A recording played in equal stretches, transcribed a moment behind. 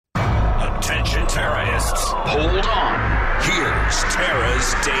Attention terrorists, hold on. Here's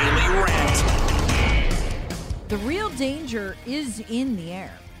Tara's Daily Rant. The real danger is in the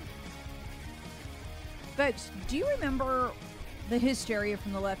air. Folks, do you remember the hysteria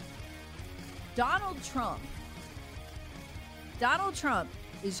from the left? Donald Trump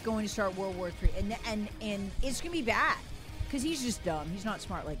is going to start World War III, and it's going to be bad because he's just dumb. He's not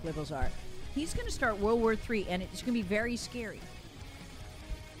smart like liberals are. He's going to start World War III, and it's going to be very scary.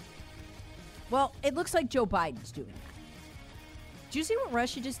 Well, it looks like Joe Biden's doing that. Did you see what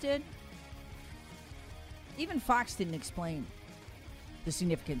Russia just did? Even Fox didn't explain the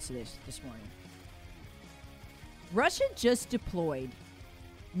significance of this morning. Russia just deployed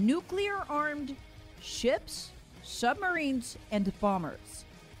nuclear-armed ships, submarines, and bombers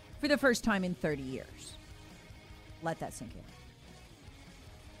for the first time in 30 years. Let that sink in.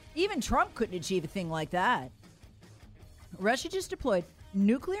 Even Trump couldn't achieve a thing like that. Russia just deployed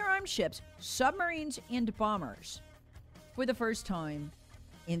nuclear-armed ships, submarines, and bombers for the first time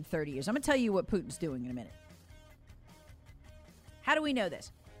in 30 years. I'm going to tell you what Putin's doing in a minute. How do we know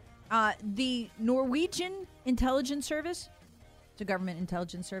this? The Norwegian intelligence service, it's a government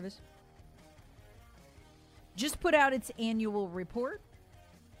intelligence service, just put out its annual report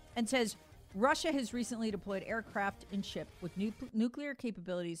and says Russia has recently deployed aircraft and ships with nuclear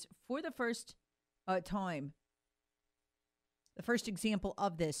capabilities for the first time. The first example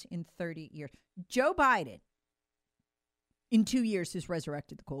of this in 30 years. Joe Biden, in 2 years, has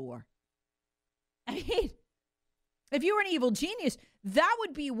resurrected the Cold War. I mean, if you were an evil genius, that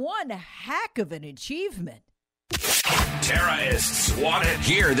would be one heck of an achievement. Terrorists want it.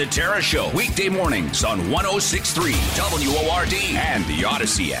 Hear the Tara Show weekday mornings on 106.3 WORD and the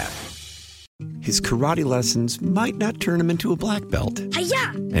Odyssey app. His karate lessons might not turn him into a black belt.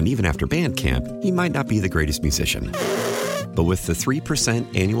 Hi-ya! And even after band camp, he might not be the greatest musician. But with the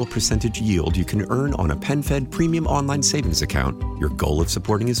 3% annual percentage yield you can earn on a PenFed premium online savings account, your goal of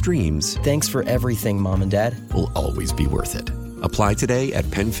supporting his dreams... Thanks for everything, Mom and Dad. ...will always be worth it. Apply today at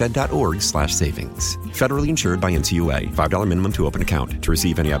PenFed.org/savings. Federally insured by NCUA. $5 minimum to open account. To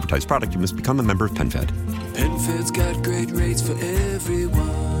receive any advertised product, you must become a member of PenFed. PenFed's got great rates for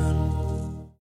everyone.